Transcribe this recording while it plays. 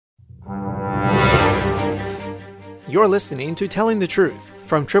You're listening to Telling the Truth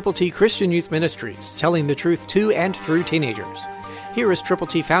from Triple T Christian Youth Ministries, telling the truth to and through teenagers. Here is Triple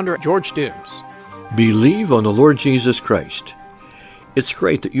T founder George Dooms. Believe on the Lord Jesus Christ. It's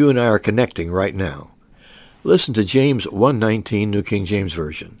great that you and I are connecting right now. Listen to James 1:19, New King James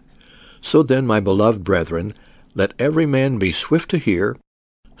Version. So then, my beloved brethren, let every man be swift to hear,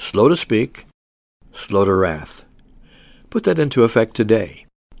 slow to speak, slow to wrath. Put that into effect today.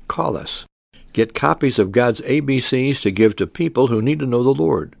 Call us. Get copies of God's ABCs to give to people who need to know the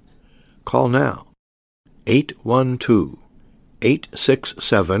Lord. Call now.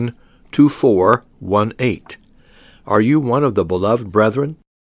 812-867-2418. Are you one of the beloved brethren?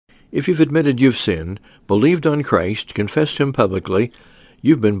 If you've admitted you've sinned, believed on Christ, confessed Him publicly,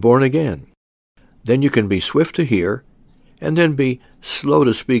 you've been born again. Then you can be swift to hear, and then be slow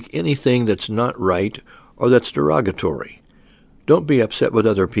to speak anything that's not right or that's derogatory. Don't be upset with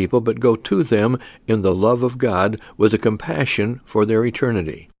other people, but go to them in the love of God with a compassion for their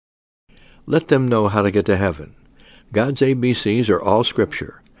eternity. Let them know how to get to heaven. God's ABCs are all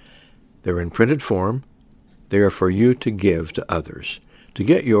Scripture. They're in printed form. They are for you to give to others. To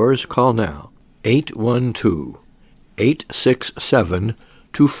get yours, call now.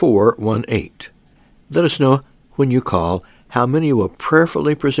 812-867-2418. Let us know when you call how many you will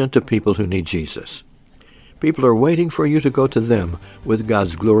prayerfully present to people who need Jesus. People are waiting for you to go to them with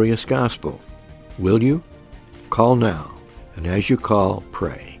God's glorious gospel. Will you? Call now, and as you call,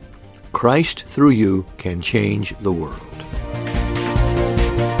 pray. Christ through you can change the world.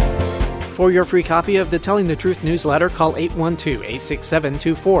 For your free copy of the Telling the Truth newsletter, call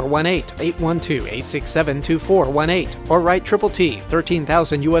 812-867-2418, 812-867-2418, or write Triple T,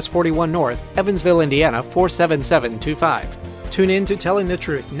 13,000 U.S. 41 North, Evansville, Indiana, 47725. Tune in to Telling the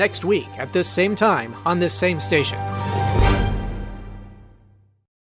Truth next week at this same time on this same station.